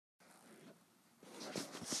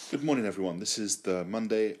Good morning, everyone. This is the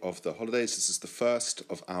Monday of the holidays. This is the first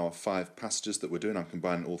of our 5 passages that we're doing. I'm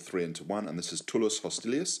combining all 3 into one, and this is Tulles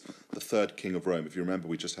Hostillius, the third king of Rome. If you remember,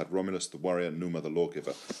 we just had Romulus, the warrior, Numa, the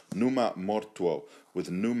lawgiver. Numa mortuo,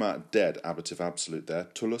 with Numa dead, ablative absolute there.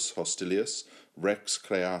 Tulles Hostillius, rex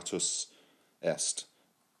creatus est.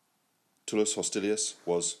 Tulles Hostillius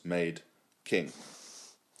was made king.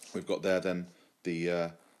 We've got there then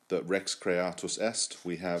the rex creatus est.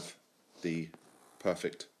 We have the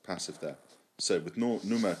perfect passive there. So with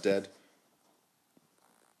Numa dead,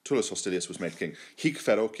 Tulles Hostillius was made king. Hic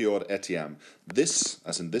ferocior etiam. This,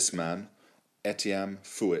 as in this man, etiam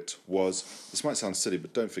fuit, was. This might sound silly,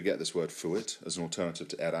 but don't forget this word fuit as an alternative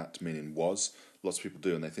to erat, meaning was. Lots of people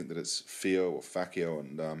do, and they think that it's fio or facio,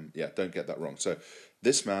 and don't get that wrong. So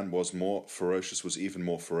this man was more ferocious, was even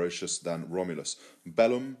more ferocious than Romulus.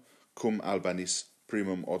 Bellum cum Albanis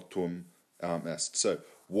primum autum est. So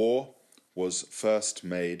war was first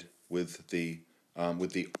made with the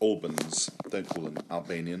Albans. Don't call them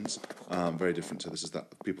Albanians. Very different. So this is that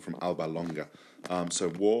people from Alba Longa. So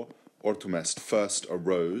war ortum est first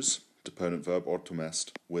arose, deponent verb ortum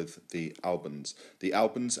est, with the Albans. The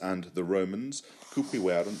Albans and the Romans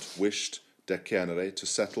cupiverunt, wished decernere, to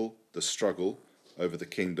settle the struggle over the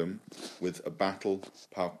kingdom with a battle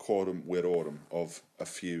paucorum virorum of a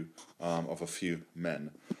few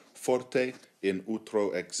men. Forte in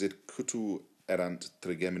utro executu erant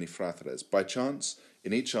trigemini fratres. By chance,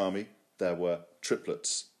 in each army there were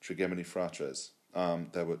triplets, trigemini fratres.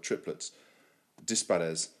 There were triplets,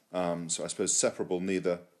 dispares. So I suppose separable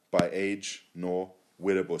neither by age nor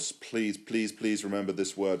viribus. Please remember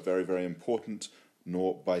this word, very, very important.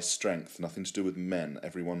 Nor by strength, nothing to do with men.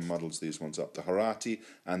 Everyone muddles these ones up. The Horati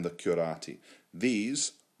and the Curati.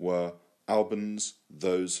 These were Albans,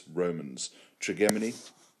 those Romans. Trigemini,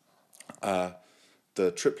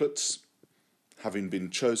 the triplets, having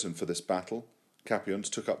been chosen for this battle,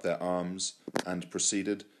 Capions took up their arms and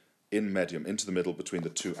proceeded in medium, into the middle between the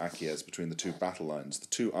two acies, between the two battle lines. The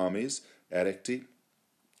two armies, erecti,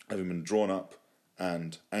 having been drawn up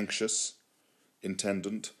and anxious,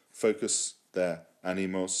 intendant, focus their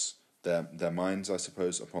animos, their minds, I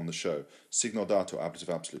suppose, upon the show. Signal dato,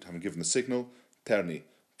 ablative absolute. Having given the signal, terni,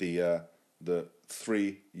 the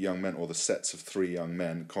 3 young men, or the sets of 3 young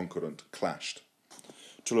men, concurrent, clashed.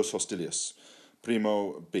 Tulles Hostillius.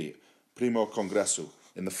 Primo congressu.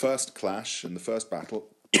 In the first clash, in the first battle,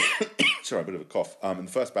 sorry, a bit of a cough. In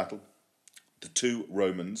the first battle, the 2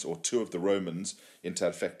 Romans, or 2 of the Romans,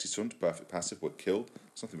 interfecti sunt, perfect passive, were killed.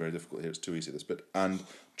 It's nothing very difficult here, it's too easy, this bit. And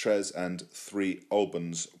 3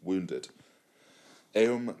 Albans wounded.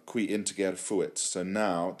 Eum qui integer fuit. So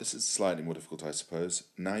now, this is slightly more difficult, I suppose.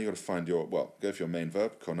 Now you've got to find your, go for your main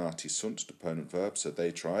verb, conati sunt, deponent verb, so they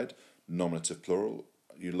tried. Nominative plural,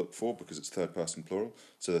 you look for, because it's third person plural.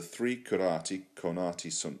 So the 3 curati,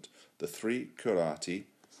 conati sunt. The 3 curati,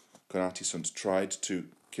 conati sunt, tried to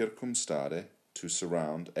circumstare, to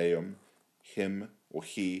surround, eum, him or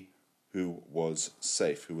he who was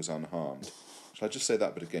safe, who was unharmed. Shall I just say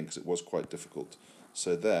that bit again, because it was quite difficult.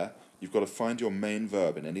 So there, you've got to find your main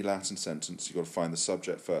verb in any Latin sentence. You've got to find the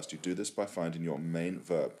subject first. You do this by finding your main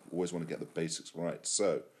verb. Always want to get the basics right.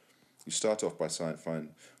 So you start off by saying,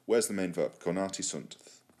 where's the main verb? Conati sunt.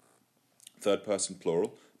 Third person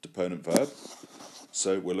plural, deponent verb.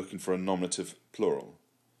 So we're looking for a nominative plural.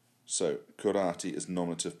 So curati is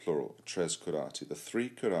nominative plural, 3 curati. The 3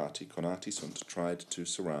 curati, conati sunt, tried to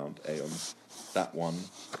surround eum, that one,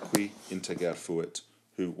 qui integer fuit,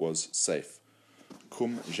 who was safe.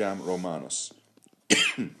 Cum jam Romanus.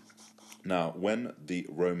 Now, when the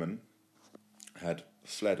Roman had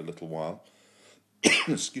fled a little while,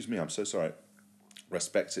 excuse me, I'm so sorry,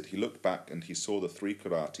 respected, he looked back and he saw the 3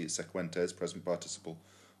 curati, sequentes, present participle,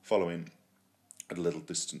 following at a little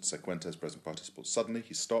distance, sequentes, present participle. Suddenly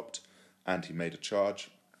he stopped and he made a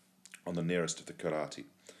charge on the nearest of the curati.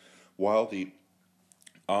 While the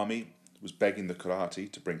army was begging the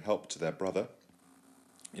curati to bring help to their brother,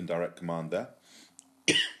 in direct command there,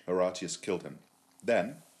 Horatius killed him.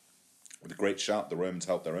 Then, with a great shout, the Romans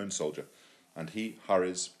helped their own soldier, and he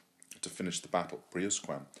hurries to finish the battle,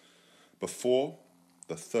 priusquam. Before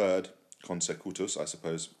the 3rd consecutus, I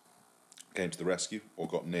suppose, came to the rescue, or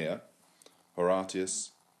got near,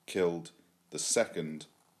 Horatius killed the 2nd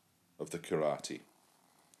of the curati.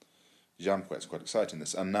 Jamque, it's quite exciting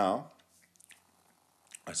this. And now,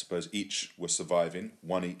 I suppose each was surviving,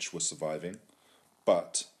 one each was surviving,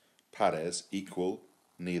 but pares, equal,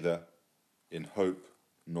 neither in hope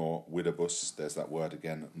nor viribus, there's that word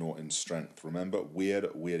again, nor in strength. Remember,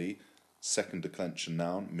 viri, second declension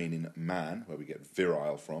noun, meaning man, where we get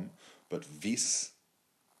virile from, but vis,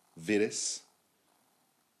 viris,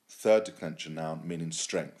 third declension noun meaning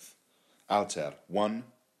strength. Alter, one,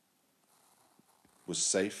 was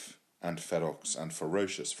safe and ferox and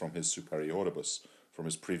ferocious from his superioribus, from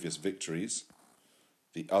his previous victories.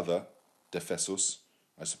 The other, defesus,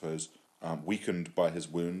 I suppose, weakened by his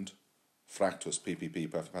wound. Fractus, PPP,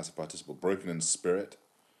 perfect passive participle, broken in spirit,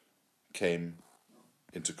 came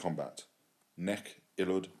into combat. Nec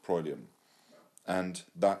illud proilium. And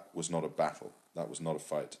that was not a battle. That was not a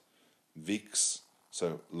fight. Vix,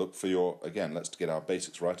 so look for your, again, let's get our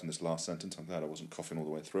basics right in this last sentence. I'm glad I wasn't coughing all the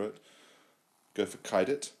way through it. Go for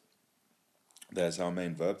caedit. There's our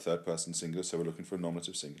main verb, third person singular, so we're looking for a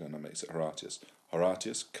nominative singular, and that makes it Horatius.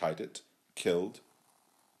 Horatius, caedit, killed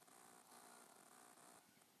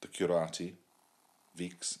the curati,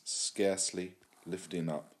 vix, scarcely lifting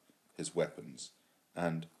up his weapons,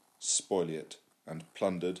 and spoliate, and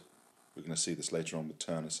plundered, we're going to see this later on with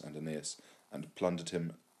Turnus and Aeneas, and plundered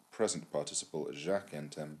him, present participle,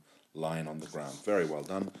 jacentem, lying on the ground. Very well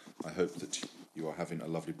done. I hope that you are having a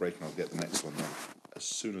lovely break, and I'll get the next one now as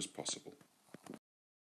soon as possible.